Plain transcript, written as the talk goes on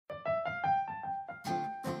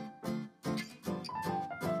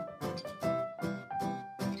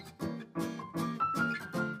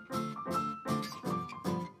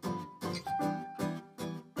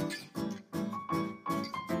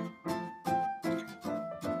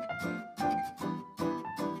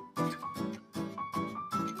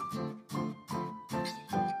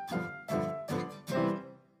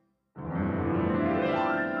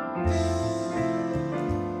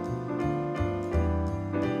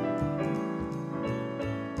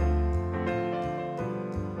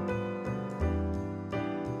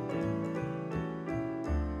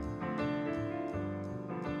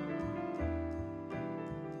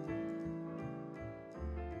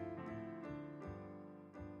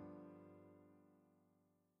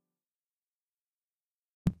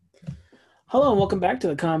Hello and welcome back to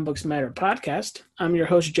the Comic Books Matter podcast. I'm your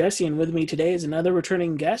host Jesse, and with me today is another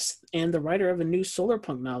returning guest and the writer of a new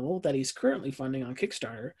solarpunk novel that he's currently funding on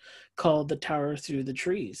Kickstarter called The Tower Through the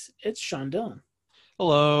Trees. It's Sean Dillon.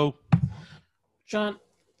 Hello. Sean,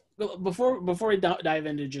 before we dive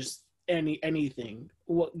into just anything,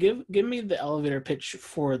 give me the elevator pitch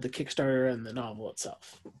for the Kickstarter and the novel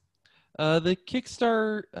itself. The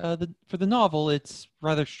Kickstarter for the novel, it's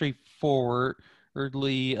rather straightforward.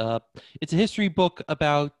 It's a history book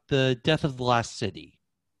about the death of the last city.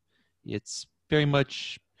 It's very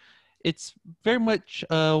much it's very much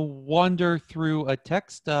a wander through a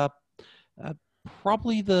text. Uh,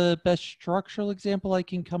 Probably the best structural example I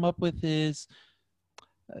can come up with is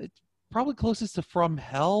it's probably closest to From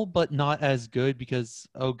Hell, but not as good because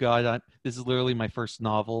oh god, this is literally my first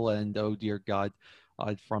novel, and oh dear god,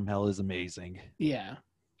 From Hell is amazing. Yeah,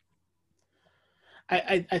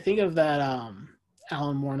 I think of that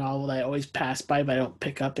Alan Moore novel that I always pass by but I don't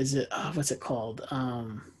pick up. Is it what's it called?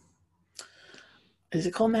 Is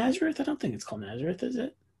it called Nazareth? I don't think it's called Nazareth, is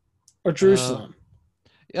it? Or Uh, Jerusalem?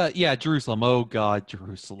 yeah, Jerusalem. Oh God,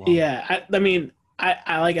 Jerusalem. Yeah, I mean,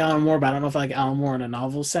 I like Alan Moore, but I don't know if I like Alan Moore in a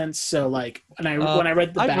novel sense. So like when I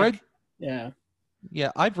read the I've read. back, yeah,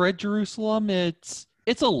 Yeah, I've read Jerusalem. It's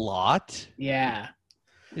a lot. yeah,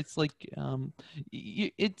 It's like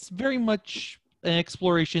it's very much an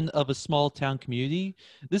exploration of a small town community.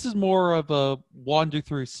 This is more of a wander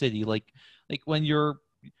through a city, like when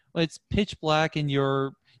it's pitch black and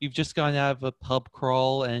you've just gone out of a pub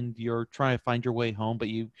crawl and you're trying to find your way home, but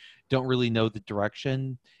you don't really know the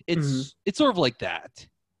direction. hmm It's sort of like that.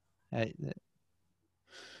 Uh,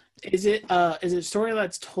 is it story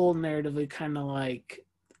that's told narratively, kind of like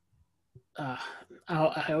uh,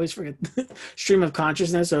 I always forget stream of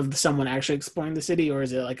consciousness of someone actually exploring the city, or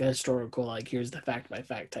is it like a historical, like here's the fact by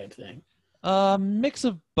fact type thing? Mix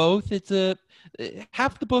of both. It's a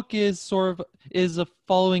half the book is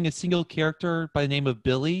following a single character by the name of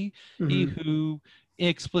Billy, he hmm who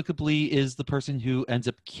inexplicably is the person who ends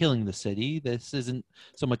up killing the city. This isn't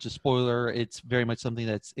so much a spoiler. It's very much something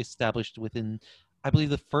that's established within, I believe,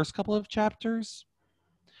 the first couple of chapters.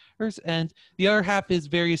 And the other half is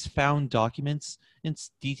various found documents.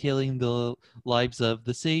 It's detailing the lives of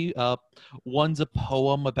the city. One's a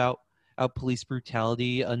poem about police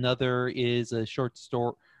brutality. Another is a short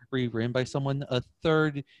story written by someone. A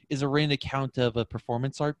third is a written account of a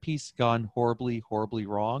performance art piece gone horribly, horribly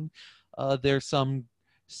wrong. There's some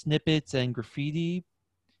snippets and graffiti.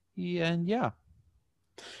 And yeah.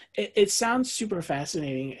 it sounds super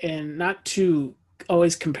fascinating, and not to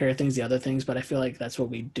always compare things to other things, but I feel like that's what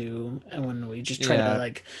we do, and when we just try to Yeah.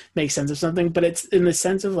 like make sense of something. But it's in the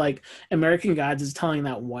sense of like American Gods is telling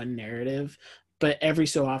that one narrative, but every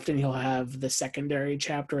so often he'll have the secondary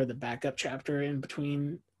chapter or the backup chapter in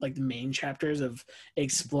between like the main chapters of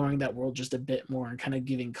exploring that world just a bit more and kind of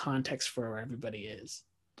giving context for where everybody is.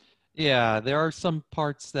 Yeah, there are some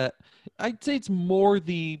parts that I'd say it's more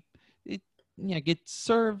it yeah gets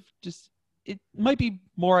served just it might be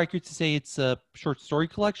more accurate to say it's a short story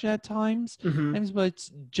collection at hmm times, but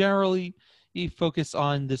it's generally you focus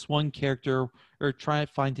on this one character or trying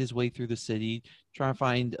to find his way through the city, trying to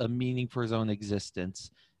find a meaning for his own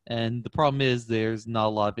existence. And the problem is there's not a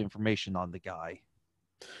lot of information on the guy.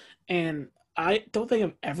 And I don't think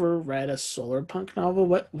I've ever read a solar punk novel.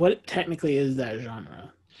 What technically is that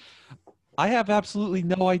genre? I have absolutely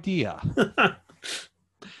no idea.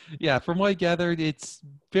 Yeah, from what I gathered, it's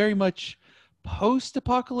very much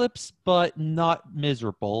post-apocalypse, but not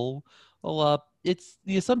miserable. Well, it's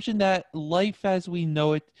the assumption that life as we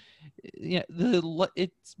know it, yeah,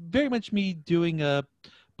 it's very much me doing a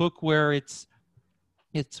book where it's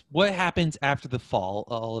what happens after the fall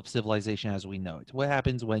all of civilization as we know it. What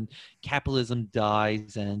happens when capitalism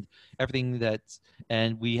dies and everything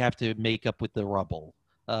and we have to make up with the rubble.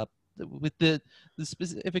 Uh, with the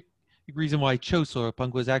specific reason why I chose solar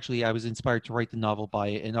punk was actually I was inspired to write the novel by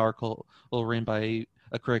an article written by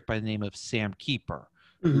a critic by the name of Sam Keeper,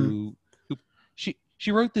 hmm who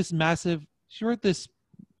she wrote this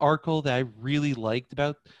article that I really liked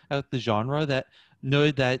about the genre that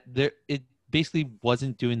noted that it basically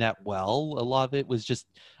wasn't doing that well. A lot of it was just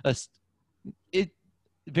a it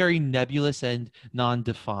very nebulous and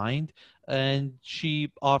non-defined. And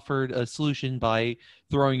she offered a solution by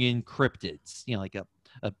throwing in cryptids, like a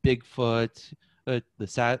Bigfoot, the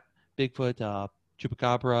sat Bigfoot,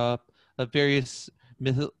 chupacabra, various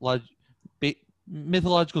mytholog- ba-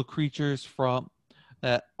 mythological creatures from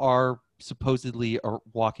that are supposedly are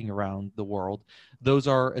walking around the world. Those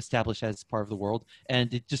are established as part of the world,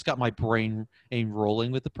 and it just got my brain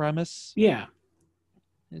rolling with the premise. Yeah.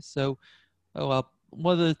 So, oh well.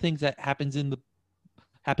 one of the things that happens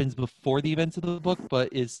before the events of the book, but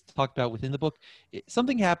is talked about within the book.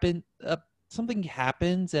 Something happened. Something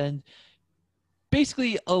happens, and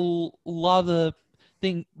basically lot of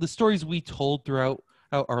the stories we told throughout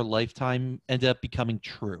our lifetime end up becoming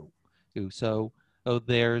true. So,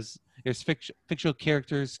 there's fictional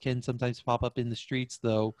characters can sometimes pop up in the streets,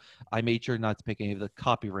 though I made sure not to pick any of the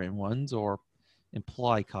copywritten ones or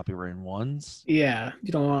imply copywritten ones. Yeah,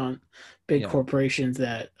 you don't want big Yeah, corporations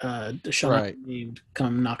that shall not right. be named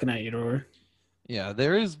come knocking at your door. Yeah,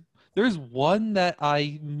 there's one that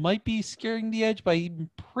I might be scaring the edge, but I'm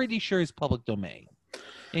pretty sure is public domain.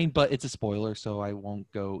 But it's a spoiler, so I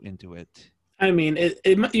won't go into it. I mean,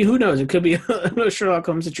 who knows? It could be a Sherlock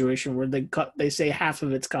Holmes situation where they say half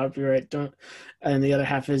of it's copyright, don't, and the other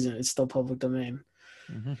half isn't. It's still public domain.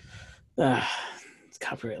 Hmm.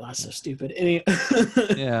 Copyright law is so Yeah. stupid.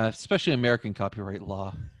 Yeah, especially American copyright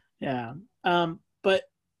law. Yeah. But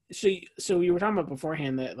so you were talking about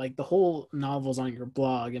beforehand that like the whole novel's on your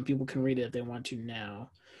blog and people can read it if they want to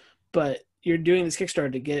now, but you're doing this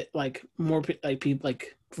Kickstarter to get like more like people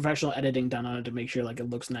like professional editing done on it to make sure like it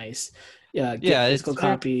looks nice. Yeah, get Yeah, physical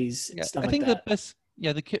copies, yeah, stuff I like think that.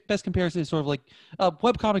 best comparison is sort of like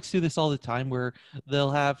web comics do this all the time, where they'll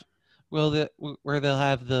have where they'll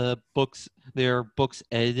have their books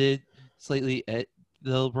edited slightly.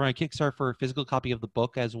 They'll run a Kickstarter for a physical copy of the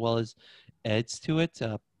book as well as eds to it.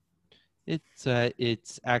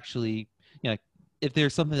 It's actually, if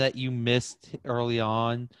there's something that you missed early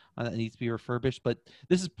on that needs to be refurbished, but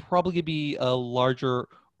this is probably gonna be a larger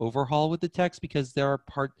overhaul with the text because there are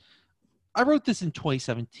I wrote this in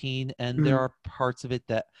 2017, and there Mm, are parts of it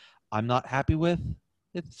that I'm not happy with.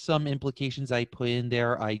 It's some implications I put in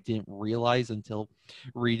there I didn't realize until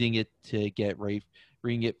reading it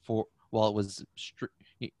reading it for while it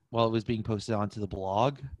was being posted onto the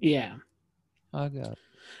blog. yeah. Oh god.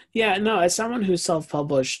 Yeah, no, as someone who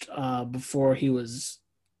self-published before he was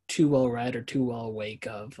too well read or too well awake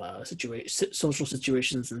of social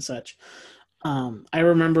situations and such, I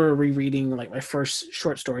remember rereading like my first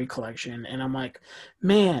short story collection, and I'm like,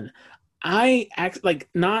 man, I act like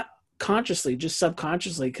not consciously, just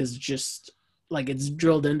subconsciously, because just like it's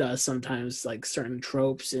drilled into us sometimes, like certain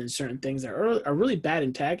tropes and certain things that are really bad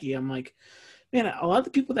and tacky. I'm like, man, a lot of the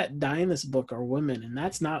people that die in this book are women, and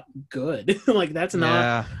that's not good. Like that's not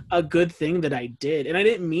Yeah. a good thing that I did, and I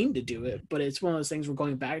didn't mean to do it, but it's one of those things we're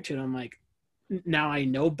going back to, and I'm like, now I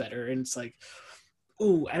know better, and it's like,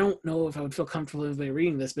 ooh, I don't know if I would feel comfortable with anybody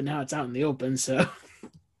reading this, but now it's out in the open, so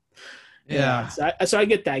yeah. Yeah. So I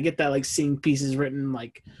get that. I get that, like seeing pieces written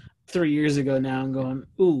like 3 years ago now and going,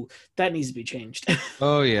 ooh, that needs to be changed.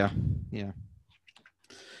 Oh yeah. Yeah.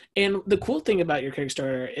 And the cool thing about your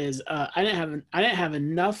Kickstarter is I didn't have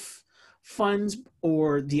enough funds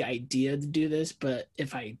or the idea to do this, but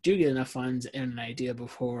if I do get enough funds and an idea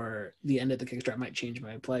before the end of the Kickstarter, I might change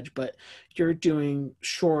my pledge. But you're doing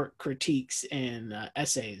short critiques and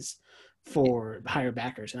essays for higher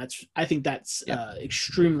backers, and I think that's Yeah.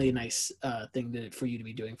 extremely nice thing for you to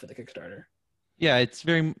be doing for the Kickstarter. Yeah, it's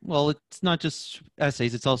very well. It's not just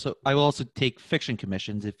essays. It's also I will also take fiction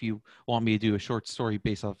commissions if you want me to do a short story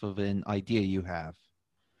based off of an idea you have.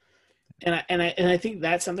 And I think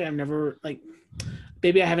that's something I've never like.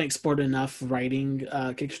 Maybe I haven't explored enough writing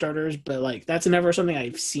Kickstarters, but like that's never something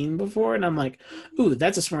I've seen before, and I'm like, ooh,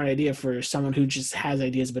 that's a smart idea for someone who just has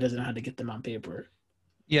ideas but doesn't know how to get them on paper.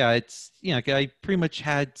 Yeah, it's I pretty much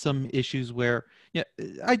had some issues where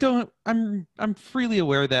I don't I'm freely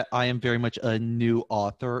aware that I am very much a new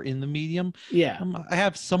author in the medium. Yeah, I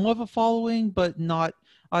have somewhat of a following, but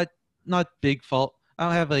uh, not big fault. I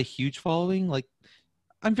don't have a huge following. Like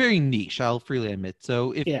I'm very niche. I'll freely admit.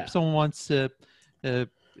 So if yeah, someone wants to uh,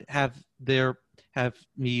 have their have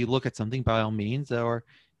me look at something, by all means, or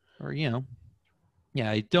yeah,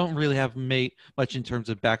 I don't really have much in terms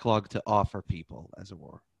of backlog to offer people, as it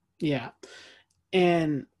were. yeah.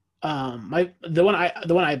 And the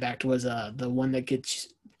one I backed was the one that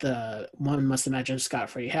gets the one must imagine scot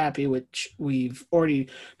free happy, which we've already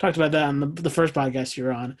talked about that on the first podcast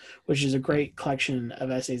you're on, which is a great collection of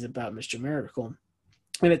essays about Mr. Miracle.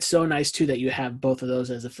 And it's so nice too that you have both of those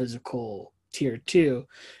as a physical tier too.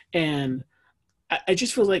 And I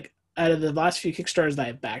just feel like out of the last few Kickstarters that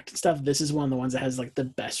I've backed and stuff, this is one of the ones that has like the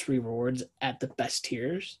best rewards at the best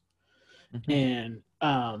tiers. Mhm.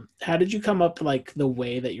 And how did you come up like the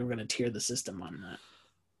way that you were going to tier the system on that?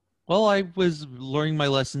 Well, I was learning my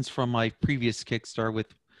lessons from my previous Kickstarter with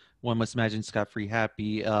One Must Imagine Scott Free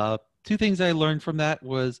Happy. Two things I learned from that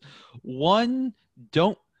was one,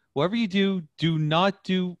 don't whatever you do, do not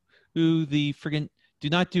do the friggin' do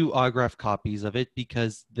not do autograph copies of it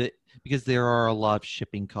because there are a lot of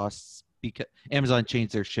shipping costs. Because Amazon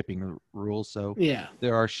changed their shipping rules, so Yeah.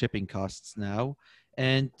 there are shipping costs now.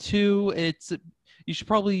 And two, you should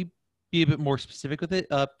probably be a bit more specific with it.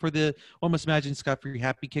 For the One Must Imagine Scott Free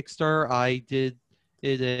Happy Kickstarter, I did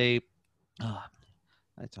it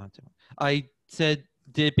I said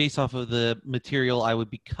did it based off of the material I would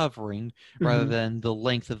be covering rather than the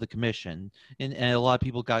length of the commission, and a lot of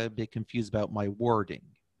people got a bit confused about my wording.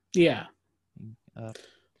 Yeah.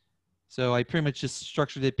 So I pretty much just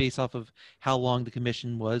structured it based off of how long the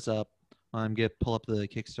commission was. I'm gonna pull up the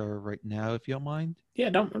Kickstarter right now, if you don't mind. Yeah,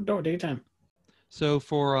 don't take your time. So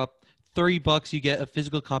for $30, you get a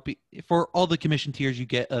physical copy. For all the commission tiers, you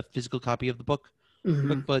get a physical copy of the book.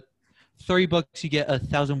 But $30, you get a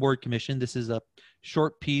 1,000-word commission. This is a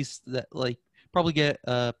short piece that probably get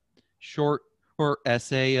a short or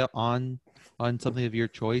essay on something of your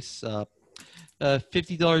choice.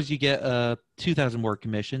 $50, you get a 2,000-word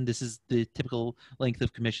commission. This is the typical length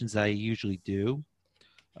of commissions I usually do.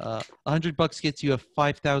 $100 gets you a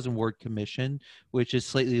 5,000-word commission, which is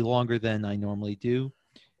slightly longer than I normally do.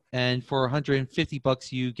 And for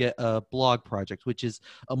 $150, you get a blog project, which is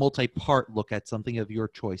a multi-part look at something of your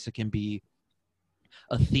choice. It can be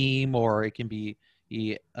a theme, or it can be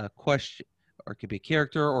a question, or it could be a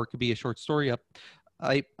character, or it could be a short story.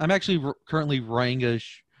 I'm actually currently writing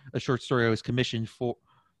a short story I was commissioned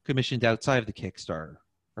outside of the Kickstarter,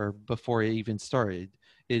 or before it even started.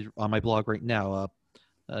 It's on my blog right now.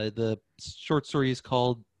 The short story is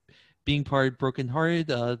called Being Part Brokenhearted.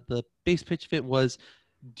 The base pitch fit was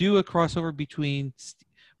do a crossover between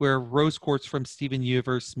where Rose Quartz from Steven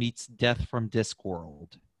Universe meets Death from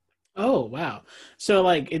Discworld. Oh wow! So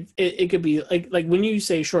it could be like when you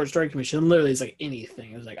say short story commission, literally it's like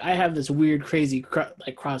anything. It's like I have this weird, crazy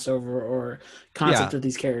crossover or concept of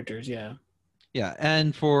these characters. Yeah. Yeah,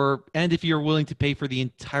 and if you're willing to pay for the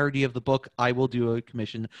entirety of the book, I will do a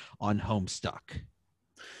commission on Homestuck.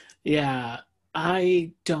 Yeah,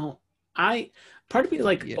 part of me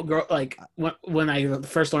when I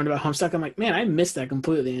first learned about Homestuck, I'm like, man, I missed that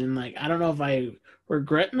completely, and I don't know if I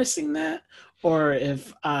regret missing that or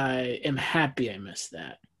if I am happy I missed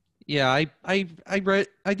that. Yeah, I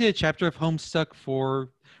did a chapter of Homestuck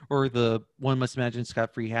or the One Must Imagine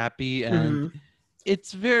Scott Free Happy, and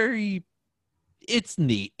it's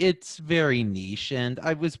neat. It's very niche, and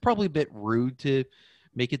I was probably a bit rude to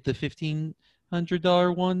make it the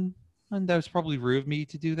 $1,500 one, and that was probably rude of me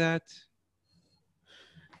to do that.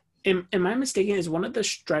 Am I mistaken? Is one of the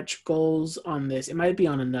stretch goals on this? It might be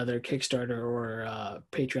on another Kickstarter or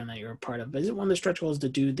Patreon that you're a part of. But is it one of the stretch goals to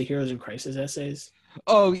do the Heroes in Crisis essays?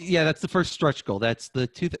 Oh yeah, that's the first stretch goal. That's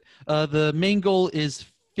the main goal is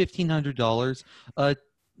 $1,500.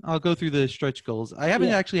 I'll go through the stretch goals. I haven't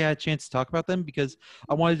actually had a chance to talk about them because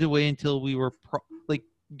I wanted to wait until we were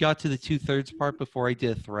got to the 2/3 part before I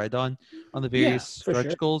did a thread on the various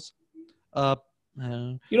stretch goals.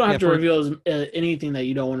 You don't have to reveal anything that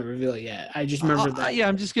you don't want to reveal yet. I just remember that. Yeah,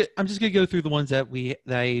 I'm just gonna go through the ones that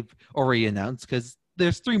I've already announced, because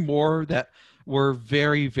there's 3 more that were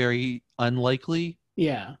very, very unlikely.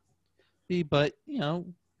 Yeah, but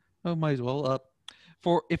might as well.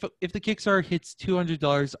 For if the Kickstarter hits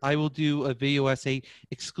 $200, I will do a video essay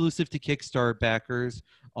exclusive to Kickstarter backers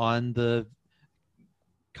on the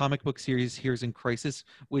comic book series Heroes in Crisis,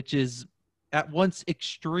 which is at once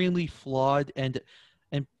extremely flawed and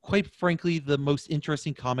quite frankly the most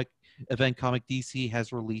interesting comic DC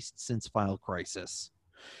has released since Final Crisis.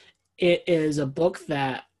 It is a book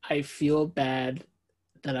that I feel bad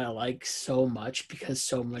that I like so much because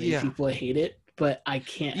so many people hate it, but I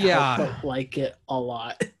can't help but like it a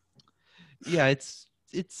lot. Yeah, it's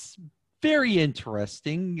very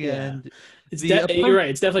interesting, and you're right.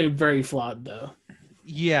 It's definitely very flawed, though.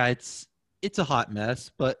 Yeah, it's a hot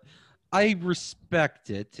mess, but I respect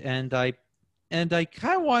it, and I kind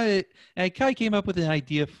of wanted. I kind of came up with an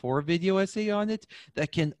idea for a video essay on it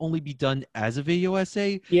that can only be done as a video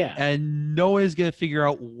essay. Yeah, and no one is gonna figure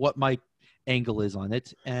out what my angle is on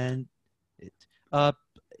it. And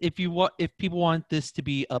if people want this to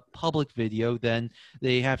be a public video, then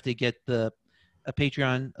they have to get a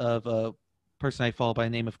Patreon of a person I follow by the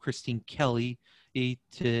name of Christine Kelly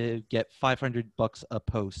to get $500 a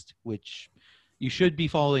post, which you should be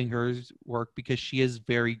following her work because she is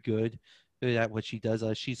very good at what she does.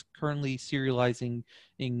 She's currently serializing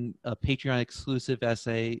in a Patreon exclusive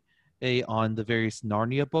essay on the various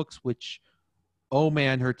Narnia books, which, oh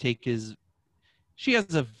man, her take is she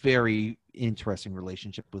has a very interesting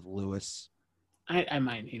relationship with Lewis. I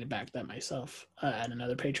might need to back that myself. Add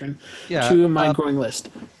another patron to my growing list.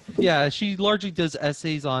 Yeah, she largely does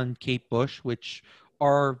essays on Kate Bush, which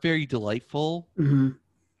are very delightful. Hmm.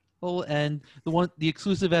 And the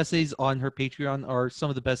exclusive essays on her Patreon are some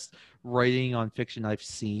of the best writing on fiction I've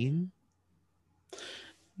seen.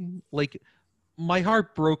 Like, my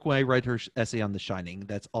heart broke when I read her essay on The Shining.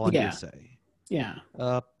 That's all I'm gonna Yeah, say. yeah,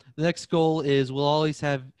 The next goal is we'll always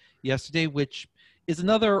have yesterday, which is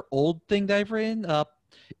another old thing that I've written.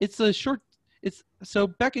 It's a short. It's so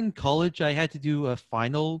back in college, I had to do a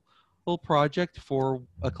final project for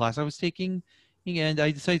a class I was taking, and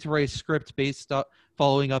I decided to write a script based on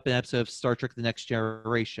following up an episode of Star Trek: The Next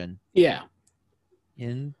Generation. yeah,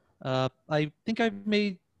 And I think I've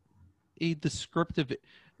made the script of it.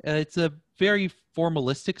 It's a very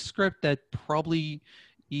formalistic script that probably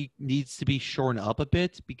needs to be shorn up a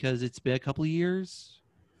bit because it's been a couple of years,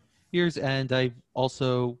 and I've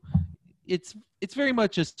also it's very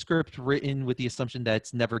much a script written with the assumption that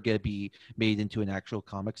it's never going to be made into an actual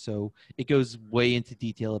comic, so it goes way into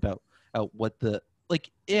detail about what the like.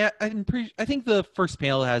 Yeah, I think the first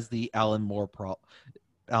panel has the Alan Moore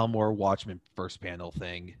Watchmen first panel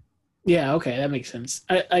thing. yeah. Okay, that makes sense.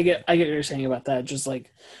 I get what you're saying about that. Just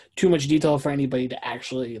like too much detail for anybody to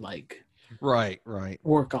actually like Right.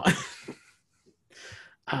 work on.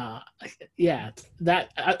 uh yeah,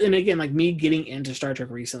 that and again, like me getting into Star Trek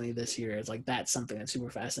recently this year is like that's something that's super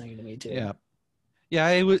fascinating to me too. Yeah. Yeah,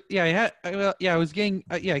 I was. Yeah, I had. Yeah, I was getting.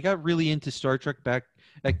 Yeah, I got really into Star Trek back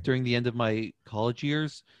during the end of my college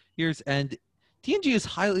years, and TNG is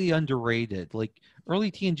highly underrated. Like early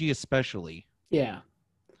TNG, especially. Yeah,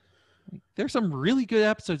 There's some really good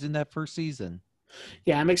episodes in that first season.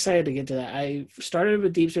 yeah, I'm excited to get to that. I started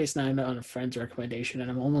with Deep Space Nine on a friend's recommendation, and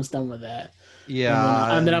I'm almost done with that. And then Yeah,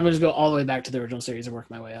 I'm gonna just go all the way back to the original series and work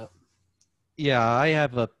my way up. yeah, I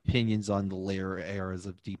have opinions on the later eras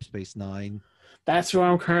of Deep Space Nine. That's where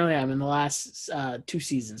I'm currently. I'm in the last two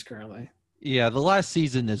seasons currently. Yeah, the last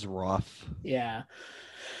season is rough. Yeah,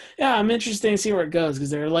 yeah, I'm interested to see where it goes because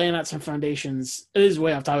they're laying out some foundations. It is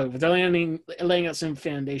way off topic, but they're laying out some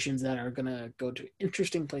foundations that are gonna go to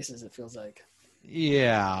interesting places. It feels like.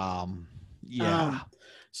 Yeah, yeah. Um,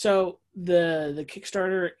 so the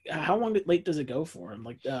Kickstarter, how long late does it go for?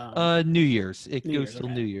 Like New Year's. It New goes Year's. till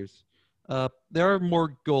Okay. New Year's. There are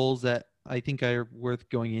more goals that I think are worth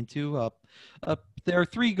going into. Uh, there are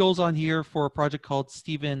 3 goals on here for a project called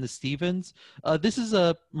Steven and the Stevens. This is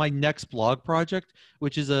my next blog project,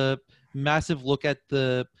 which is a massive look at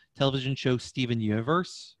the television show Steven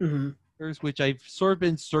Universe, Mm-hmm. which I've sort of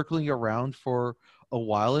been circling around for a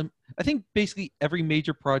while. And I think basically every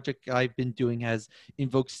major project I've been doing has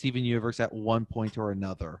invoked Steven Universe at one point or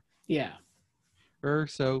another. Yeah.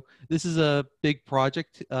 So this is a big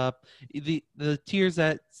project. The tiers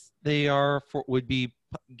that they are for would be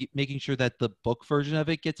making sure that the book version of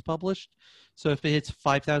it gets published. So if it hits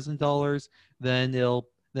 $5,000, then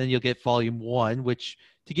you'll get volume 1, which,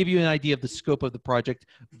 to give you an idea of the scope of the project,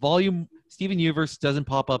 volume Steven Universe doesn't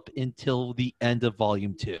pop up until the end of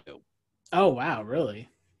volume 2. Oh wow, really?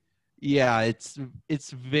 Yeah, it's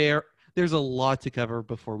very there's a lot to cover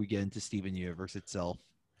before we get into Steven Universe itself.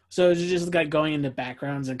 So it's just like going into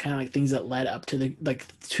backgrounds and kind of like things that led up to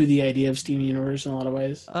the idea of Steam Universe in a lot of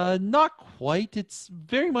ways. Not quite. It's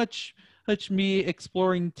very much me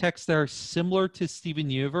exploring texts that are similar to Steven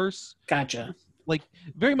Universe, Gotcha. like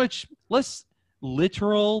very much less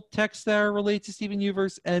literal texts that are related to Steven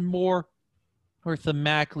Universe and more or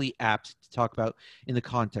thematically apt to talk about in the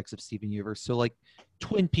context of Steven Universe. So like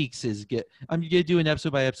Twin Peaks is get. I'm gonna do an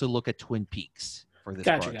episode by episode look at Twin Peaks for this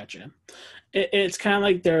Gotcha, project. gotcha. It's kind of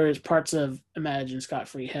like there's parts of Imagine Scott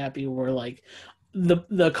Free Happy where like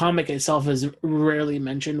the comic itself is rarely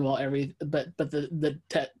mentioned, while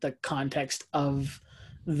the context of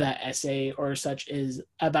that essay or such is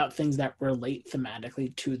about things that relate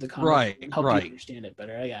thematically to the comic and help you Right, understand it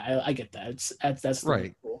better. Yeah, I get that. That's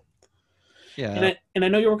right. cool. Yeah. And I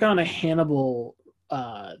know you're working on a Hannibal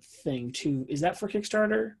thing too. Is that for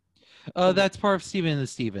Kickstarter? That's part of Steven and the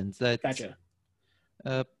Stevens. That's Gotcha.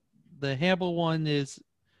 uh, the Hannibal one is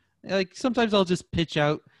like sometimes I'll just pitch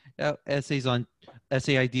out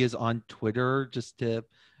essay ideas on Twitter just to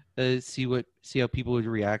see how people would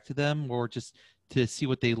react to them, or just to see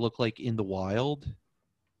what they look like in the wild.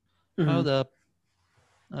 Mm-hmm.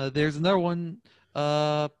 There's another one.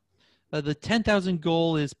 The 10,000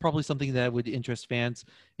 goal is probably something that would interest fans,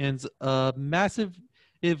 and a massive,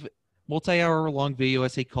 if multi-hour long video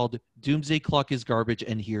essay called "Doomsday Clock is Garbage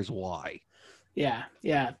and Here's Why." Yeah,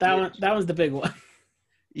 that one's the big one.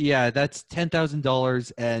 Yeah, that's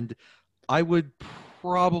 $10,000, and I would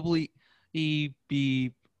probably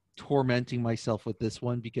be tormenting myself with this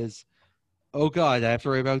one because, oh god, I have to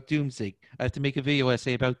write about Doomsday. I have to make a video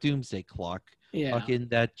essay about Doomsday Clock. Yeah. in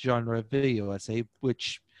that genre of video essay,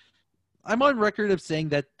 which I'm on record of saying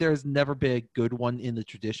that there's never been a good one in the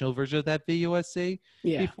traditional version of that video essay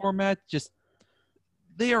Yeah. format. Just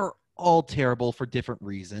they are all terrible for different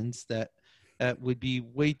reasons that would be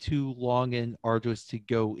way too long and arduous to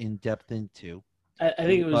go in depth into. I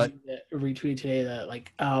think it was But you that retweeted today that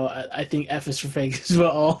like, oh, I think F is for fake is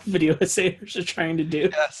what all video essayers are trying to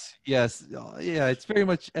do. yes, yeah, it's very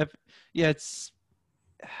much yeah, it's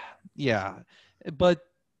yeah, but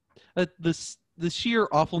the sheer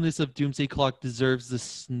awfulness of Doomsday Clock deserves the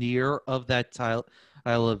sneer of that style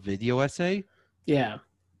of video essay. Yeah.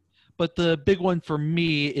 But the big one for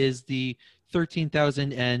me is the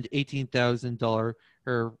 $13,000 and $18,000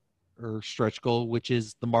 or stretch goal, which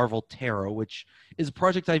is the Marvel Tarot, which is a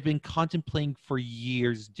project I've been contemplating for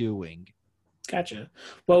years doing. Gotcha.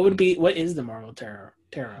 What is the Marvel Tarot?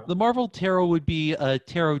 The Marvel Tarot would be a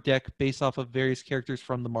tarot deck based off of various characters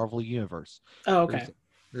from the Marvel universe. Oh, okay.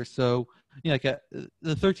 So, like the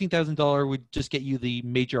 $13,000 would just get you the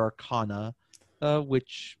major arcana,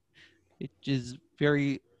 which it is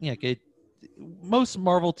very most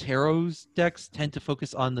Marvel Tarot's decks tend to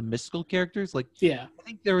focus on the mystical characters. Like, yeah, I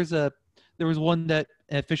think there was one an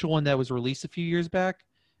official one that was released a few years back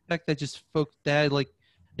that just that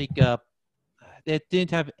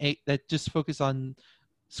didn't have that just focused on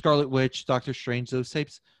Scarlet Witch, Doctor Strange, those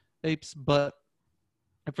types. But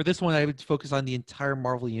for this one, I would focus on the entire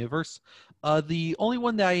Marvel universe. The only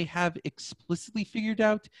one that I have explicitly figured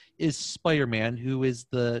out is Spider-Man, who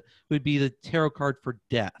would be the tarot card for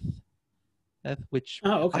death. Which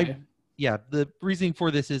okay. The reasoning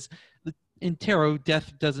for this is in tarot,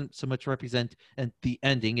 death doesn't so much represent and the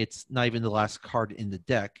ending. It's not even the last card in the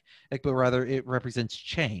deck, but rather it represents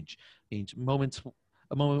change. A moment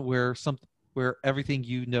where everything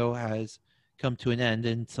has come to an end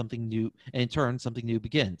and something new, and in turn something new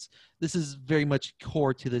begins. This is very much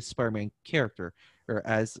core to the Spider-Man character, or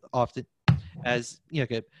as often as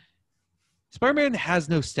Spider-Man has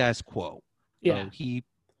no status quo. Yeah,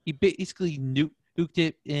 he basically nuked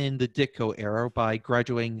it in the Ditko era by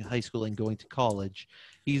graduating high school and going to college.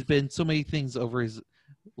 He's been so many things over his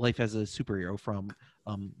life as a superhero, from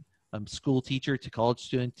school teacher to college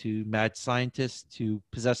student to mad scientist to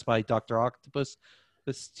possessed by Dr. Octopus,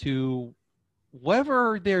 to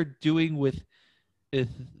whatever they're doing with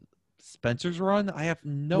Spencer's run. I have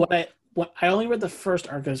no. I only read the first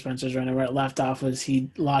arc of Spencer's run, and where it left off was he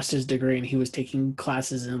lost his degree and he was taking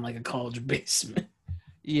classes in like a college basement.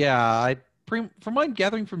 Yeah, from what I'm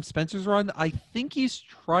gathering from Spencer's run, I think he's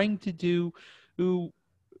trying to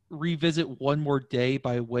revisit One More Day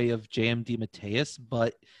by way of J.M. DeMatteis,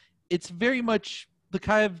 but it's very much the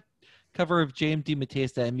kind of cover of J.M.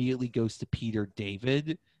 DeMatteis that immediately goes to Peter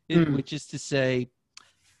David, which is to say,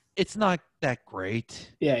 it's not that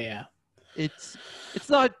great. Yeah. It's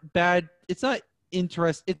not bad. It's not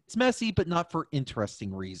It's messy, but not for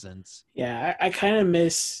interesting reasons. Yeah, I kind of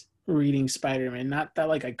miss reading Spider-Man. Not that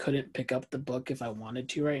like I couldn't pick up the book if I wanted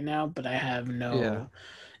to right now, but I have no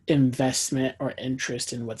investment or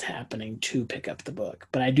interest in what's happening to pick up the book.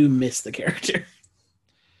 But I do miss the character.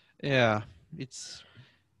 Yeah,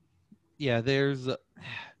 there's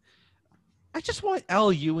I just want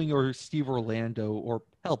Al Ewing or Steve Orlando or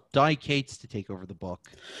hell, Donny Cates to take over the book.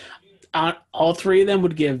 All three of them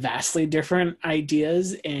would give vastly different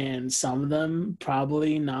ideas, and some of them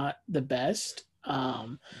probably not the best.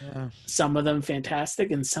 Some of them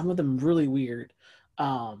fantastic, and some of them really weird.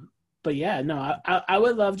 But yeah, no, I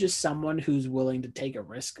would love just someone who's willing to take a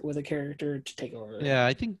risk with a character to take over. Yeah,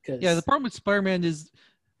 I think. Yeah, the problem with Spider-Man is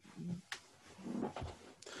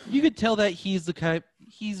you could tell that he's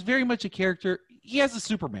very much a character. He has a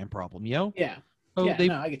Superman problem, you know? Yeah. Oh,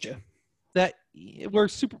 no, I get you. That where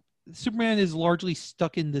Superman is largely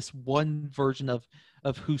stuck in this one version of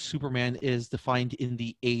who Superman is defined in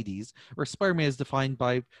the 80s, where Spider-Man is defined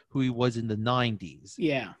by who he was in the 90s.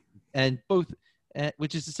 Yeah. And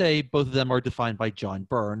which is to say, both of them are defined by John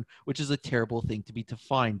Byrne, which is a terrible thing to be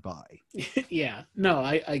defined by. Yeah. No,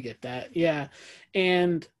 I get that. Yeah.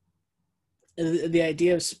 And the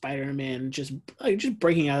idea of Spider-Man just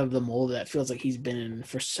breaking out of the mold that feels like he's been in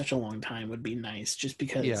for such a long time would be nice, just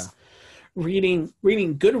because reading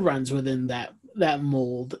good runs within that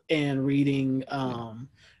mold and reading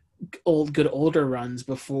older runs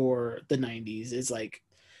before the 90s is like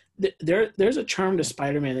there's a charm to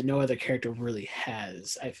Spider-Man that no other character really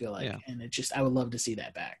has, I feel like. And it just, I would love to see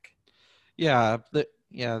that back. The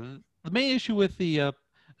main issue with the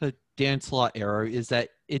Dan Slott era is that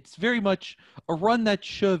it's very much a run that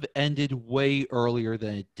should have ended way earlier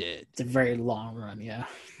than it did. It's a very long run. Yeah,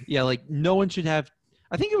 like no one should have.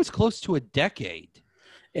 I think it was close to a decade.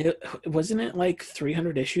 It wasn't it like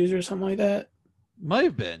 300 issues or something like that. Might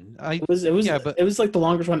have been. It was it was Yeah, but it was like the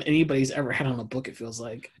longest one anybody's ever had on a book. It feels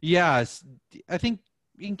like. yeah, I think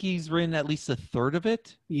Inky's written at least a third of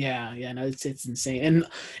it. Yeah, yeah, no, it's insane,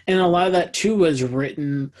 and a lot of that too was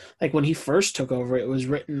written like when he first took over. It was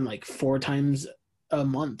written like 4 times a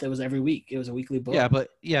month. It was every week. It was a weekly book.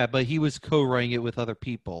 But he was co-writing it with other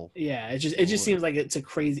people. Yeah, it just seems like it's a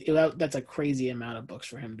crazy that's a crazy amount of books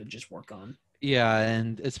for him to just work on. Yeah,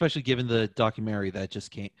 and especially given the documentary that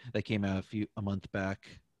came out a month back.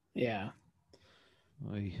 Yeah.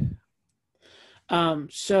 Oy.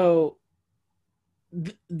 So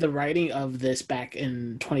the writing of this back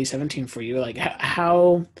in 2017 for you, like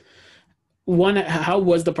how one how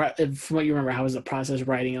was from what you remember, how was the process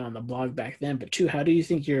writing on the blog back then? But two, how do you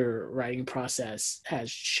think your writing process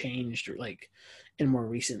has changed, like in more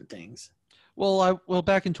recent things?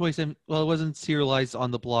 Back in 2017, it wasn't serialized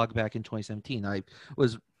on the blog back in 2017. I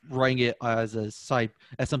was writing it as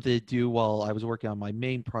something to do while I was working on my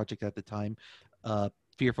main project at the time,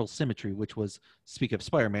 Fearful Symmetry, which was, speak of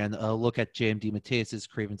Spider-Man, a look at J.M.D. Mateus's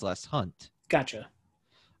Kraven's Last Hunt. Gotcha.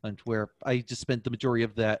 And where I just spent the majority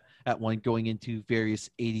of that at one going into various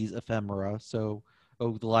 80s ephemera. So,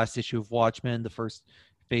 the last issue of Watchmen, the first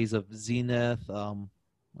phase of Zenith, let me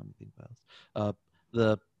think about this.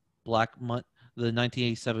 The the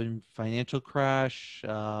 1987 financial crash.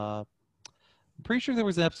 I'm pretty sure there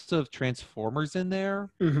was an episode of Transformers in there.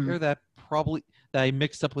 Mm-hmm. That I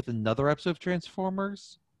mixed up with another episode of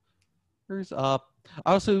Transformers. There's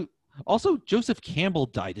also Joseph Campbell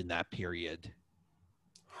died in that period.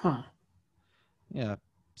 Huh. Yeah,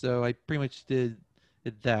 so I pretty much did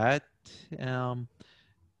that.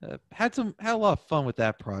 Had a lot of fun with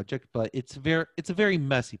that project, but it's a very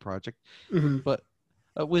messy project. Mm-hmm. But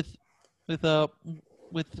with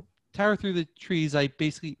Tower Through the Trees, I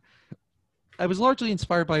was largely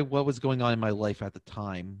inspired by what was going on in my life at the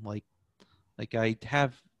time. Like I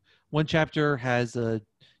have one chapter has a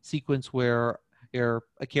sequence where a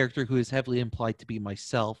character who is heavily implied to be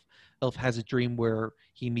myself, Elf, has a dream where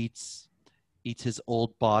he meets his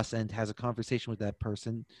old boss and has a conversation with that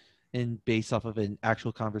person, and based off of an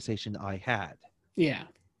actual conversation I had. Yeah.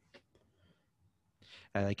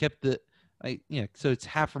 And I kept so it's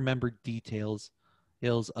half remembered details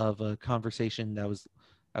of a conversation that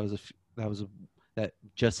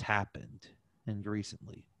just happened and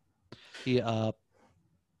recently.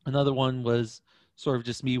 Another one was sort of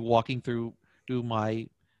just me walking through my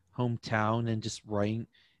hometown and just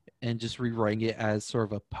rewriting it as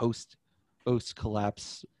sort of a post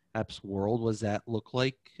collapse world. Was that look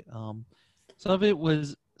like? Some of it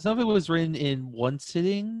was written in one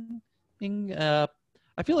sitting.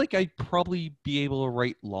 I feel like I'd probably be able to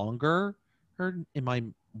write longer in my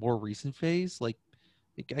more recent phase. Like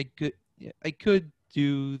I could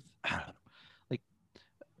do, I don't know, like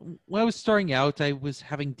when I was starting out, I was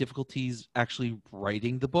having difficulties actually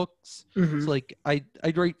writing the books. Mm-hmm. So like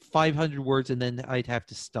I'd write 500 words and then I'd have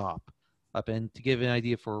to stop. And to give an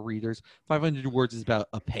idea for readers, 500 words is about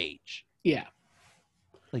a page. Yeah.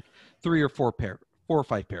 Like 4 or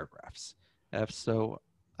 5 paragraphs. So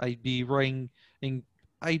I'd be writing, and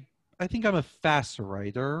I think I'm a faster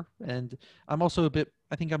writer, and I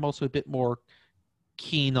think I'm also a bit more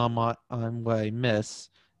keen on what I miss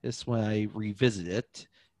is when I revisit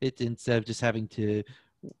it instead of just having to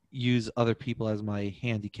use other people as my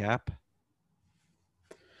handicap.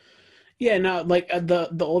 Yeah, no, like the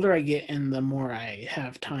older I get and the more I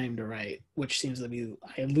have time to write, which seems to be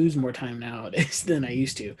I lose more time nowadays than I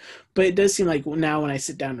used to. But it does seem like now when I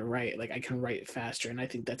sit down to write, like I can write faster, and I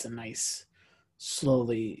think that's a nice,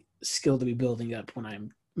 slowly skill to be building up when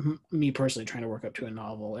I'm me personally trying to work up to a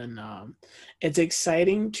novel. And it's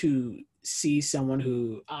exciting to see someone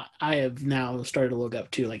who I have now started to look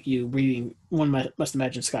up to, like you reading one must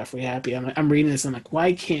imagine Scott Free Happy. I'm reading this and I'm like,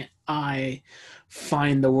 why can't I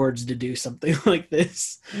find the words to do something like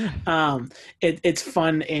this? It's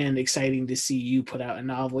fun and exciting to see you put out a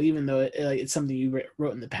novel, even though it's something you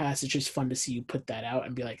wrote in the past. It's just fun to see you put that out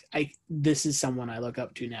and be like, this is someone I look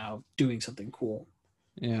up to now doing something cool.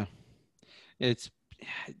 Yeah, it's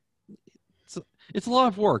a lot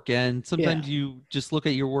of work, and sometimes you just look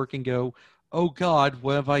at your work and go, oh God,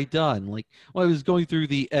 what have I done? Like when I was going through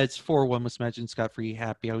the Eds 4 One Must Imagine Scott Free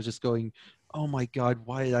Happy, I was just going, oh my God,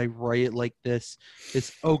 why did I write it like this?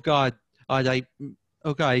 Oh God, I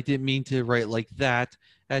didn't mean to write it like that.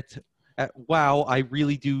 Wow, I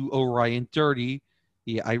really do Orion dirty.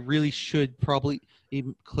 Yeah, I really should probably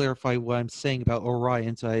even clarify what I'm saying about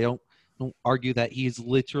Orion so I don't argue that he's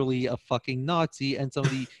literally a fucking Nazi, and some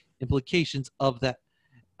of the implications of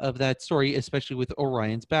that story, especially with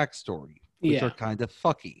Orion's backstory. which are Yeah. kind of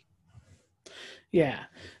fucky. Yeah.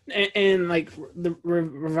 And like the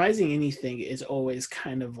revising anything is always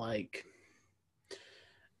kind of like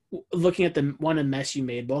looking at the one mess you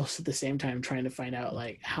made, but also at the same time trying to find out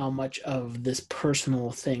like how much of this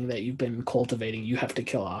personal thing that you've been cultivating you have to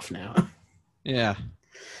kill off now. Yeah.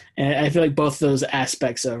 And I feel like both those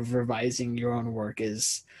aspects of revising your own work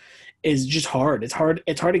is just hard. It's hard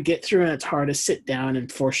to get through, and it's hard to sit down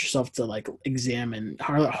and force yourself to like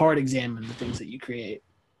hard examine the things that you create.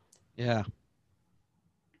 Yeah.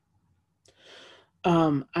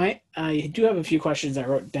 I do have a few questions I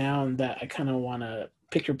wrote down that I kind of want to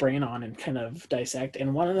pick your brain on and kind of dissect.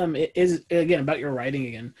 And one of them is again about your writing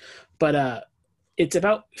again, but it's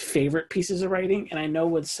about favorite pieces of writing. And I know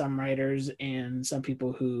with some writers and some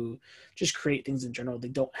people who just create things in general, they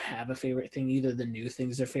don't have a favorite thing. Either the new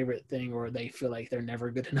thing's their favorite thing, or they feel like they're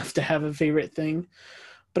never good enough to have a favorite thing.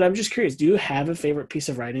 But I'm just curious, do you have a favorite piece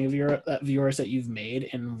of writing of yours that you've made,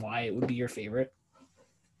 and why it would be your favorite?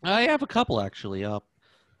 I have a couple actually. Uh,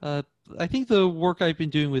 I think the work I've been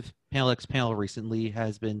doing with Panel X Panel recently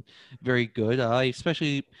has been very good. I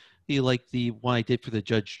especially like the one I did for the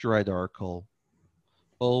Judge Dredd article.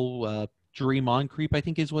 Dream on Creep, I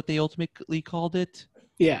think is what they ultimately called it.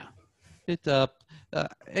 Yeah. It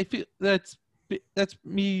I feel that's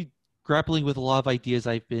me grappling with a lot of ideas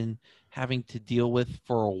I've been having to deal with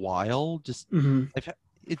for a while. Mm-hmm.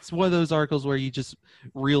 It's one of those articles where you just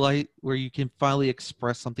realize where you can finally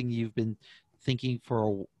express something you've been thinking for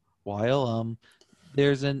a while.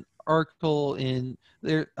 There's an article in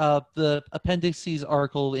there, the appendices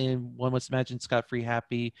article in One Must Imagine Scott Free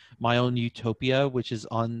Happy, My Own Utopia, which is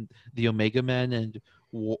on the Omega Men and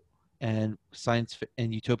and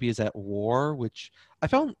Utopia is at war, which I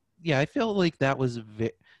found, yeah, I felt like that was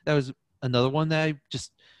another one that I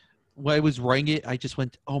just, when I was writing it, I just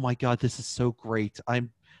went, oh my god, this is so great. I'm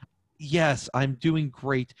doing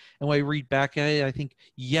great. And when I read back at it, I think,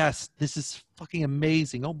 yes, this is fucking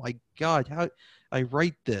amazing. Oh my god, how I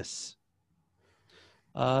write this.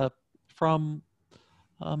 Uh, from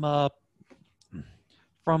um uh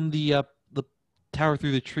from the Tower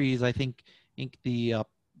Through the Trees, I think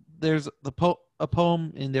there's a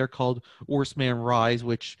poem in there called Worst Man Rise,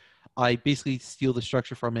 which I basically steal the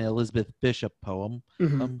structure from an Elizabeth Bishop poem,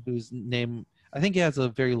 Mm-hmm. whose name, I think, it has a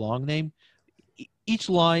very long name. Each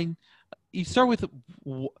line, you start with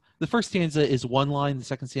the first stanza is one line, the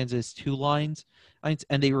second stanza is two lines, and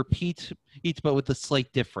they repeat each but with a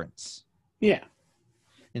slight difference, Yeah.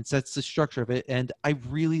 and sets the structure of it. And I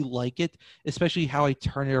really like it, especially how I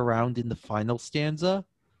turn it around in the final stanza.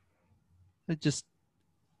 It just,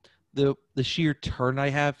 the sheer turn I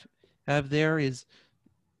have there is,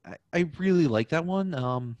 I really like that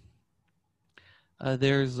one.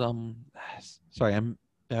 There's sorry, I'm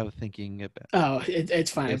thinking about Oh, it's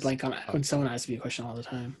fine. I this. blank on it when someone asks me a question all the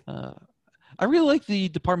time. Uh, I really like the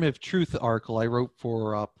Department of Truth article I wrote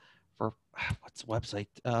for what's the website?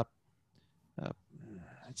 Uh,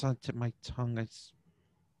 it's on the tip of my tongue.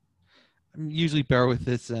 I'm usually better with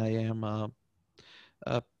this than I am.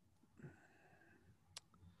 Uh,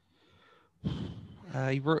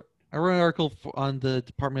 I wrote an article on the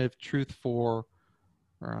Department of Truth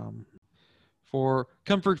um, for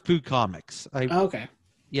Comfort Food Comics. Oh, okay.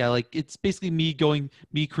 Yeah, like it's basically me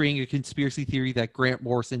creating a conspiracy theory that Grant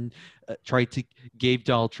Morrison tried to gave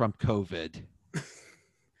Donald Trump COVID.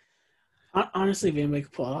 Honestly, if anybody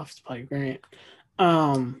could pull it off, it's probably Grant.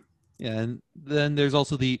 Um, Yeah, and then there's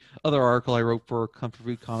also the other article I wrote for Comfort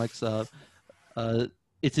Food Comics.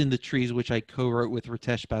 It's in the Trees, which I co-wrote with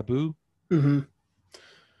Ritesh Babu. mhm.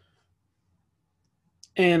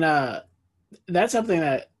 And that's something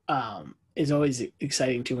that is always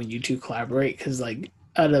exciting too when you two collaborate, because like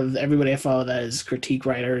out of everybody I follow that is critique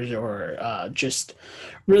writers or just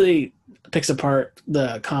really picks apart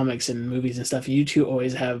the comics and movies and stuff, you two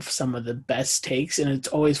always have some of the best takes, and it's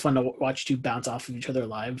always fun to watch you bounce off of each other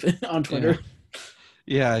live on Yeah, Twitter.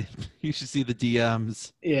 yeah, you should see the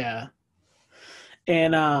DMs. Yeah.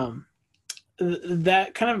 And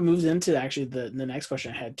that kind of moves into actually the next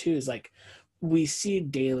question I had too, is like we see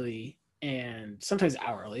daily and sometimes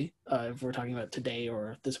hourly, if we're talking about today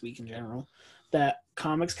or this week in general, that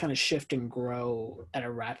comics kind of shift and grow at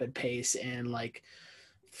a rapid pace, and like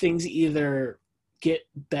things either get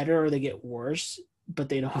better or they get worse, but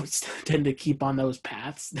they don't tend to keep on those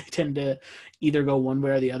paths. They tend to either go one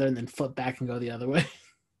way or the other and then flip back and go the other way.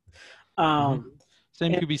 Hmm. um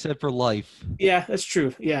Same and could be said for life. yeah, that's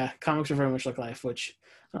true. Yeah, comics are very much like life, which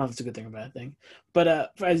I don't know if it's a good thing or bad thing.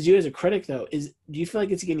 But as you as a critic, though, do you feel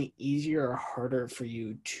like it's getting easier or harder for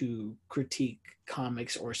you to critique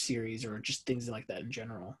comics or series or just things like that in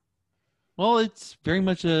general? Well, it's very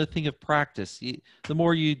much a thing of practice. The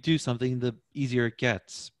more you do something, the easier it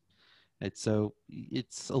gets. It's a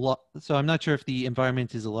lot. So I'm not sure if the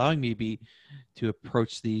environment is allowing me to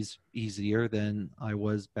approach these easier than I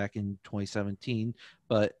was back in 2017,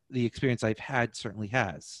 but the experience I've had certainly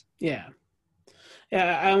has. Yeah.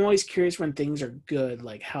 Yeah, I'm always curious when things are good,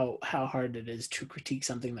 like how hard it is to critique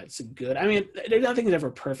something that's good. I mean, nothing's ever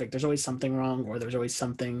perfect. There's always something wrong, or there's always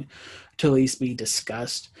something to at least be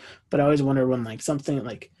discussed. But I always wonder when like something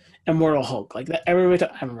like Immortal Hulk, like that. Everybody,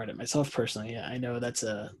 I haven't read it myself personally. Yeah, I know that's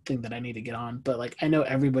a thing that I need to get on. But like, I know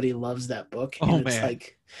everybody loves that book, and Oh man.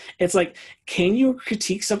 it's like, can you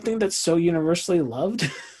critique something that's so universally loved?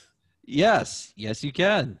 Yes, yes, you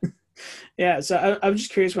can. Yeah, so I'm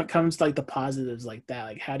just curious when it comes to like the positives like that.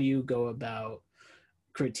 Like, how do you go about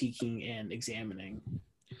critiquing and examining?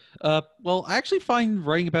 Well, I actually find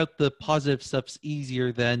writing about the positive stuff's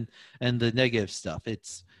easier than and the negative stuff.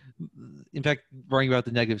 In fact, writing about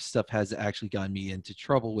the negative stuff has actually gotten me into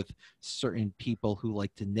trouble with certain people who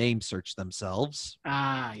like to name search themselves.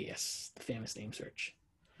 Ah, yes, the famous name search.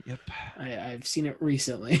 Yep. I've seen it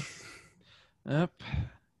recently. Yep.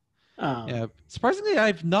 um, Yeah. Surprisingly,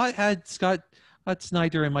 I've not had Scott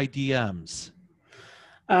Snyder in my DMs.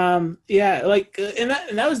 yeah, like, and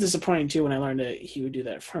that was disappointing too when I learned that he would do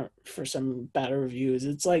that for some bad reviews.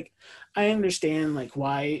 It's like I understand like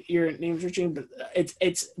why you're name searching, but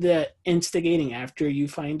it's the instigating after you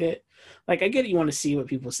find it. Like I get it, you want to see what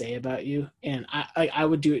people say about you, and I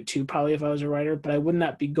would do it too probably if I was a writer, but I would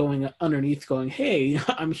not be going underneath going, "Hey,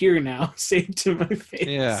 I'm here now, say it to my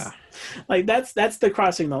Yeah. face." Like that's the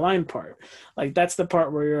crossing the line part. Like that's the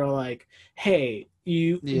part where you're like, "Hey,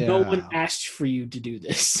 no one Yeah. asked for you to do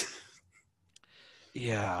this."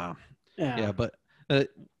 Yeah. Yeah. Yeah. But uh,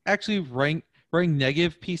 actually, writing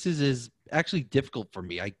negative pieces is actually difficult for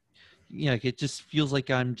me. It just feels like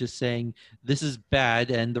I'm just saying this is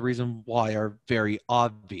bad and the reason why are very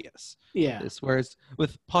obvious. Yeah. Whereas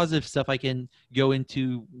with positive stuff, I can go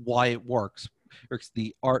into why it works, or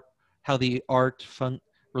the art, how the art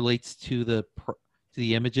relates to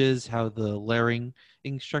the images, how the layering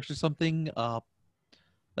structure something.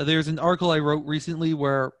 There's an article I wrote recently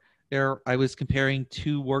where I was comparing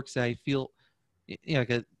two works that I feel,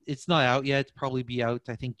 it's not out yet. It's probably be out,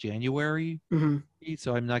 I think, January. Hmm.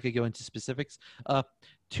 So I'm not going to go into specifics. Uh,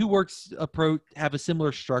 Two works approach have a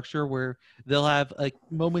similar structure where they'll have a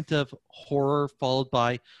moment of horror followed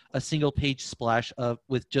by a single page splash of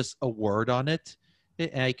with just a word on it.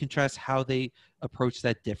 And I contrast how they approach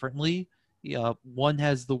that differently. One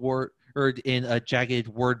has the word in a jagged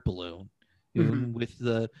word balloon Hmm. with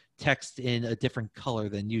the text in a different color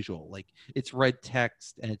than usual. Like it's red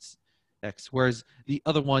text and it's text, whereas the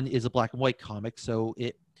other one is a black and white comic, so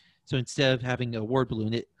instead of having a word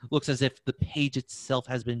balloon, it looks as if the page itself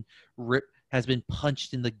has been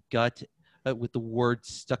punched in the gut with the word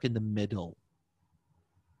stuck in the middle.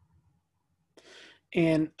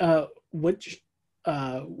 And which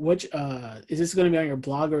is this going to be on your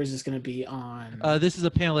blog or is this going to be on? This is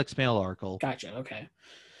a Panel X Panel article. Gotcha. Okay.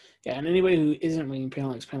 Yeah, and anybody who isn't reading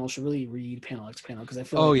Panel X Panel should really read Panel X Panel because I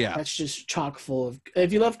feel Oh like yeah, that's just chock full of.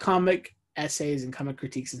 If you love comic essays and comic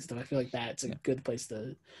critiques and stuff, I feel like that's a yeah, good place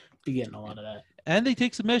to begin a lot of that. and they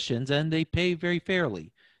take submissions and they pay very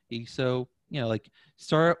fairly. So like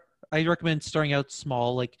start. I recommend starting out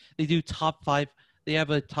small. Like they do top five. They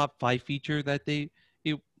have a top five feature that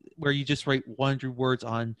where you just write 100 words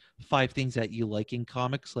on five things that you like in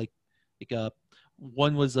comics.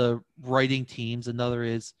 One was writing teams, another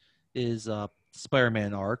is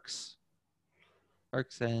Spider-Man arcs,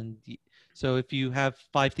 and so if you have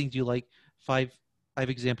five things you like, five five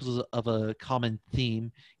examples of a common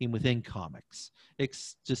theme in within comics,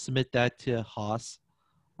 just submit that to Haas,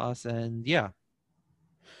 and yeah.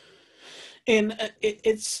 And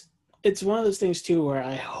it's one of those things too where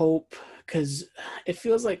I hope because it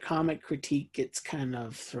feels like comic critique gets kind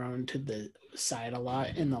of thrown to the side a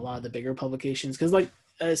lot in a lot of the bigger publications because like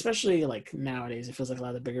especially like nowadays it feels like a lot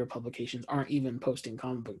of the bigger publications aren't even posting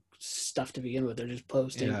comic book stuff to begin with. They're just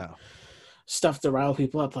posting Yeah. stuff to rile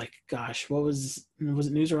people up. Like, gosh, was it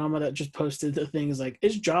Newsarama that just posted the things like,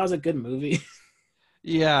 is Jaws a good movie?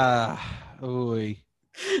 Yeah. Oy.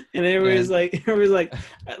 And And everybody's like,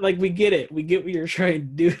 we get it. We get what you're trying to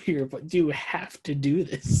do here, but do you have to do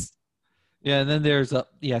this? yeah, and then there's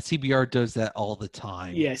CBR does that all the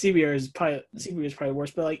time. Yeah, CBR is probably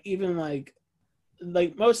worse, but like even like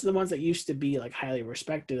most of the ones that used to be like highly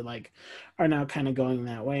respected like are now kind of going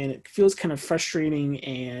that way, and it feels kind of frustrating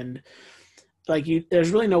and like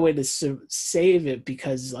there's really no way to save it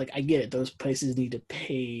because like I get it, those places need to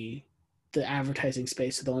pay the advertising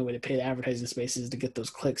space. So the only way to pay the advertising space is to get those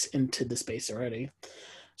clicks into the space already.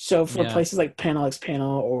 So for Yeah. places like Panel X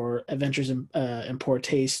Panel or Adventures in Poor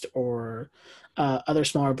Taste or other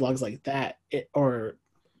smaller blogs like that, or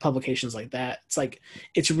publications like that, it's like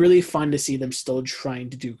it's really fun to see them still trying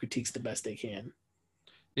to do critiques the best they can.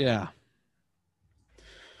 Yeah.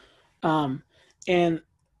 And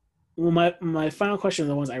well, my final question,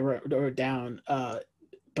 the ones I wrote down, but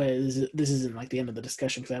this isn't like the end of the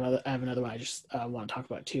discussion because I have another one I just want to talk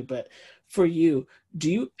about too. But for you, do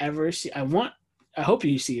you ever see? I hope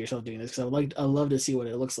you see yourself doing this because I love to see what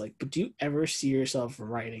it looks like. But do you ever see yourself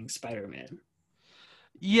writing Spider-Man?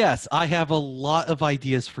 Yes, I have a lot of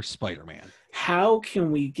ideas for Spider-Man. How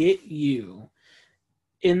can we get you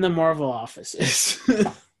in the Marvel offices?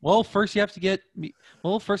 Well, first you have to get me.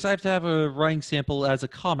 Well, first I have to have a writing sample as a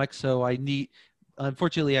comic, so I need.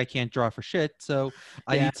 Unfortunately, I can't draw for shit, so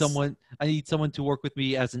I need Yes. someone. I need someone to work with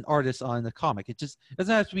me as an artist on the comic. It just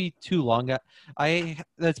doesn't have to be too long.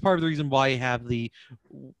 That's part of the reason why I have the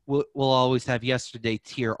we'll always have yesterday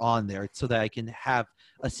tier on there, so that I can have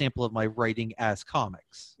a sample of my writing as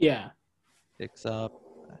comics. Yeah. It's okay,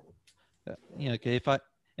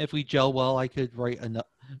 if we gel well, I could write enough.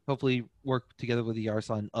 Hopefully, work together with the artists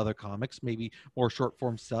on other comics, maybe more short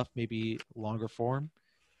form stuff, maybe longer form,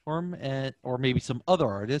 and or maybe some other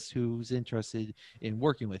artists who's interested in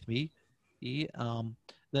working with me.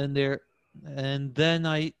 Then there, and then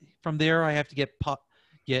I from there I have to get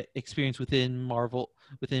experience within Marvel,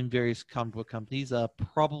 within various comic book companies.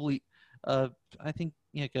 Probably, I think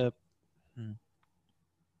like a.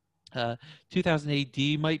 2000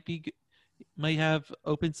 AD might have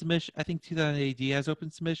open submission. I think 2000 AD has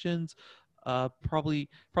open submissions. Probably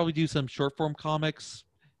do some short form comics.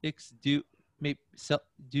 Do maybe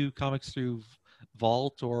do comics through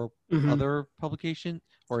Vault or Hmm. other publication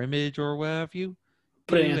or Image or what have you.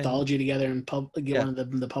 Put an And anthology together and get yeah, one of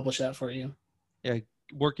them to publish that for you. yeah,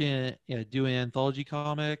 do an anthology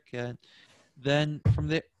comic, and then from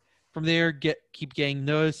there keep getting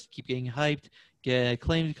noticed, keep getting hyped, get an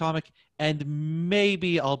acclaimed comic, and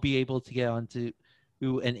maybe I'll be able to get onto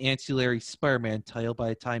an ancillary Spider-Man title by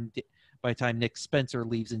the time Nick Spencer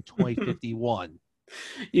leaves in 2051.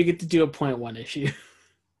 You get to do a point one issue.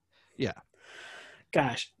 Yeah.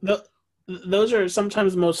 Gosh, those are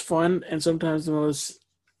sometimes the most fun and sometimes the most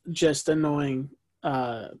just annoying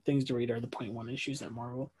things to read are the point one issues at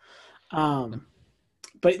Marvel. Um,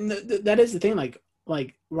 but that is the thing. Like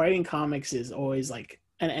writing comics is always like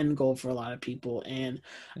an end goal for a lot of people, and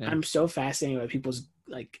Yeah. I'm so fascinated by people's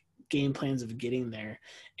like game plans of getting there.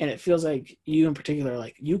 And it feels like you in particular,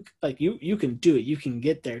 you can do it. You can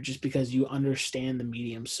get there just because you understand the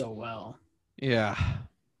medium so well. Yeah.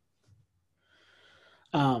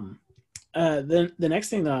 Um, the next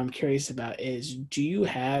thing that I'm curious about is, do you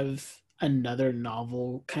have another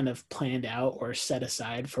novel kind of planned out or set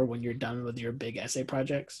aside for when you're done with your big essay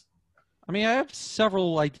projects? I mean, I have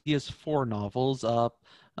several ideas for novels. One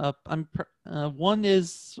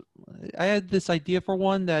is I had this idea for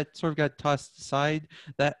one that sort of got tossed aside.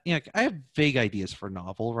 That I have vague ideas for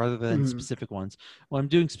novel rather than Mm-hmm. specific ones. When I'm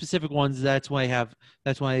doing specific ones, that's when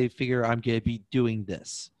I figure I'm going to be doing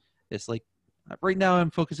this. It's like right now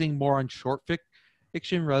I'm focusing more on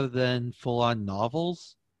fiction rather than full on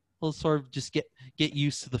novels. I'll sort of just get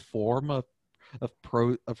used to the form of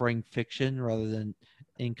writing fiction rather than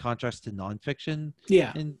in contrast to nonfiction.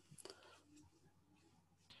 Yeah. And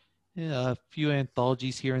a few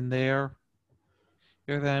anthologies here and there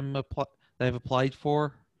that I've applied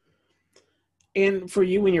for. And for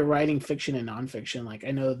you, when you're writing fiction and nonfiction, like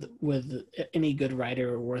I know with any good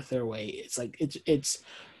writer worth their way, it's like it's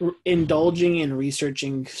indulging in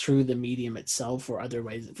researching through the medium itself or other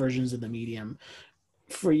ways versions of the medium.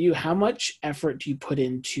 For you, how much effort do you put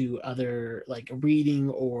into other like reading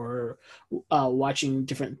or watching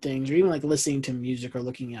different things, or even like listening to music or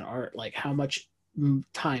looking at art? Like how much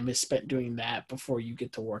time is spent doing that before you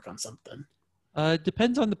get to work on something?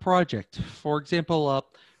 Depends on the project. For example,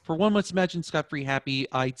 for One Must Imagine Scott Free Happy,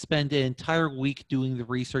 I'd spend an entire week doing the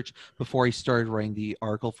research before I started writing the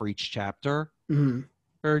article for each chapter. Mm-hmm.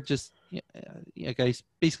 Or just guys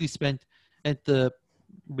basically spent at the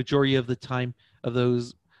majority of the time of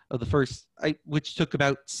the first which took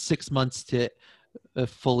about 6 months to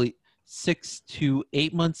fully 6 to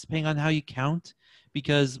 8 months depending on how you count,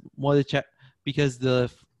 because because the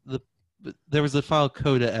there was a file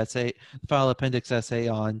appendix essay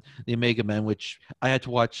on the Omega Men, which I had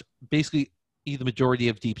to watch basically the majority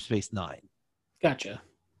of Deep Space Nine. Gotcha.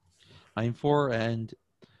 I'm for, and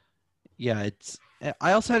yeah,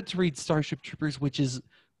 I also had to read Starship Troopers, which is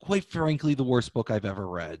quite frankly the worst book I've ever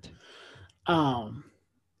read. Um,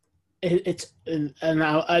 it's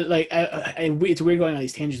weird going on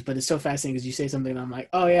these tangents, but it's so fascinating because you say something and I'm like,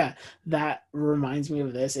 oh yeah, that reminds me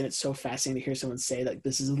of this, and it's so fascinating to hear someone say like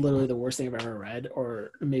this is literally the worst thing I've ever read,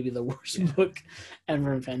 or maybe the worst Yeah. book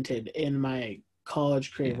ever invented. In my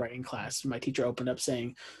college creative Yeah. writing class, my teacher opened up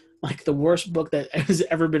saying, like, the worst book that has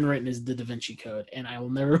ever been written is The Da Vinci Code, and I will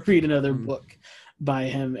never read another Um, book by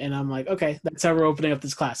him. And I'm like, okay, that's how we're opening up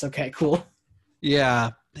this class. Okay, cool.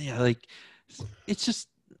 yeah. Yeah. Like, it's just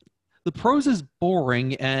the prose is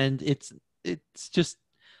boring, and it's just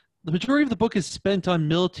the majority of the book is spent on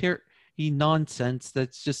military nonsense.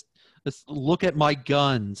 That's just let's look at my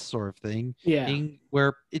guns sort of thing, Yeah.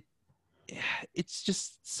 where it's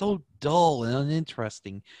just so dull and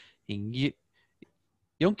uninteresting. And you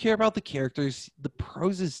don't care about the characters. The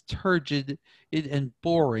prose is turgid and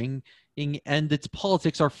boring, and its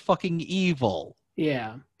politics are fucking evil.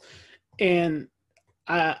 Yeah. And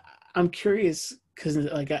I I'm curious because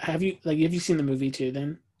like have you seen the movie too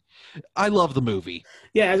then? I love the movie.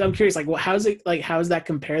 Yeah, I'm curious, like, how's it, like, how does that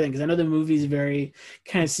compare then? Because I know the movie's very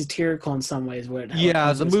kind of satirical in some ways, where how it Yeah,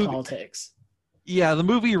 comes the with movie. politics, Yeah, the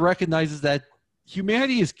movie recognizes that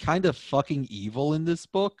humanity is kind of fucking evil in this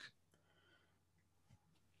book.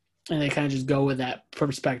 and they kind of just go with that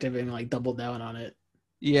perspective and like double down on it.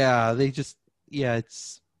 Yeah, they just yeah,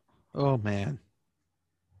 it's oh man.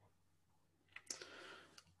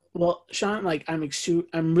 Well, Sean, like, I'm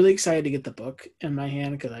really excited to get the book in my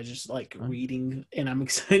hand because I just like reading, and I'm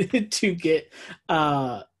excited to get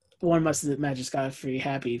uh One Must Imagine Scott-Free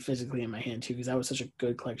Happy physically in my hand too, because that was such a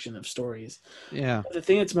good collection of stories. Yeah. The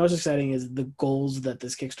thing that's most exciting is the goals that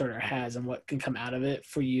this Kickstarter has and what can come out of it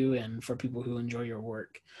for you and for people who enjoy your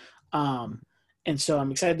work. Um, and so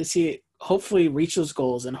I'm excited to see it hopefully reach those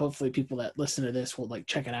goals, and hopefully people that listen to this will like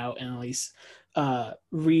check it out and at least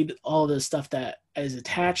read all the stuff that is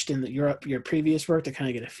attached in your previous work to kind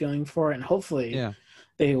of get a feeling for it, and hopefully Yeah.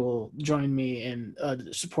 they will join me in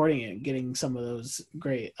supporting it and getting some of those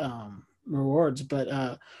great rewards.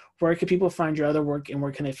 But where can people find your other work, and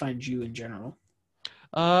where can they find you in general?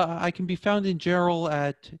 I can be found in general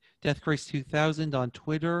at DeathChrist2000 on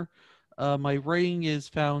Twitter. My writing is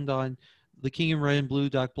found on the King in Red and Blue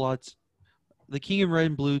the King in Red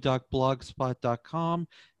and Blue blogspot.com,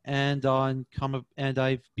 and on comic, and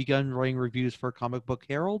I've begun writing reviews for Comic Book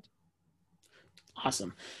Herald.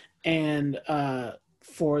 Awesome. And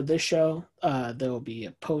for this show, there will be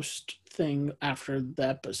a post thing after the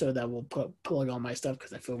episode that will plug all my stuff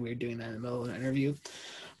because I feel weird doing that in the middle of an interview.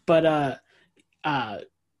 But uh,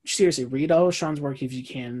 seriously, read all of Sean's work if you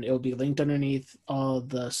can. It will be linked underneath all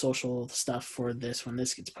the social stuff for this when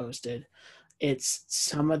this gets posted. It's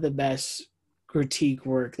some of the best critique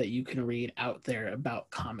work that you can read out there about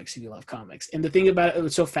comics if you love comics. And the thing about it,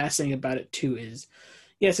 what's so fascinating about it too is,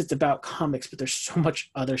 yes, it's about comics, but there's so much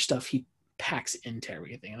other stuff he packs into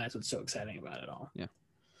everything, and that's what's so exciting about it all. Yeah.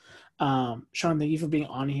 Sean, thank you for being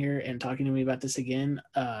on here and talking to me about this again.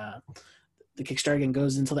 The Kickstarter again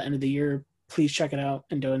goes until the end of the year. Please check it out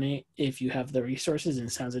and donate if you have the resources and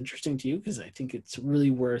it sounds interesting to you, because I think it's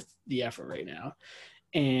really worth the effort right now.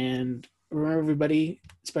 And remember, everybody,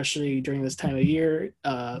 especially during this time of year,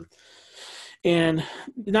 and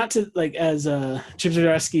not to, like, as Chip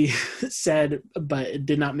Zdarsky said, but it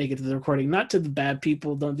did not make it to the recording, not to the bad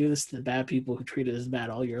people, don't do this to the bad people who treated us bad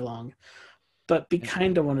all year long, but be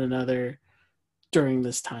kind to one another during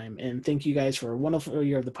this time. And thank you guys for a wonderful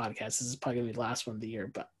year of the podcast. This is probably going to be the last one of the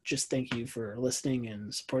year, but just thank you for listening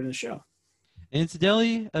and supporting the show. And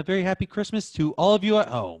incidentally, a very happy Christmas to all of you at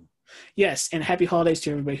home. Yes, and happy holidays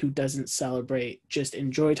to everybody who doesn't celebrate. Just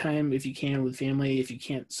enjoy time if you can with family. If you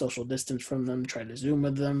can't social distance from them, try to Zoom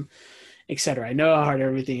with them, etc. I know how hard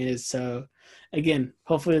everything is. So again,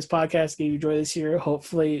 hopefully this podcast gave you joy this year.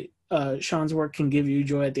 Hopefully Sean's work can give you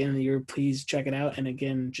joy at the end of the year. Please check it out. And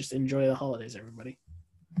again, just enjoy the holidays, everybody.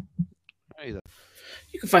 You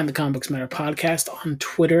can find the Comic Books Matter podcast on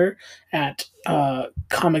Twitter at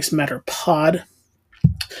Comics Matter Pod.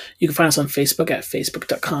 You can find us on Facebook at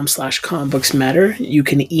facebook.com/comicbooksmatter. You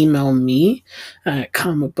can email me at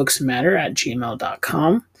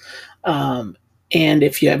comicbooksmatter@gmail.com. And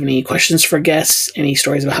if you have any questions for guests, any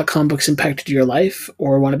stories about how comic books impacted your life,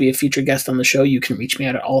 or want to be a featured guest on the show, you can reach me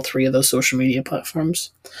out at all three of those social media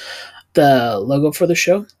platforms. The logo for the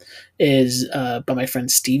show is by my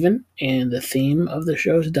friend Steven, and the theme of the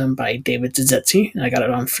show is done by David Zizetzi, and I got it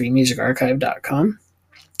on freemusicarchive.com.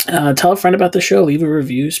 Tell a friend about the show, leave a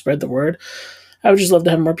review, spread the word. I would just love to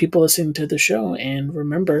have more people listening to the show, and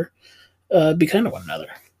remember, be kind to one another.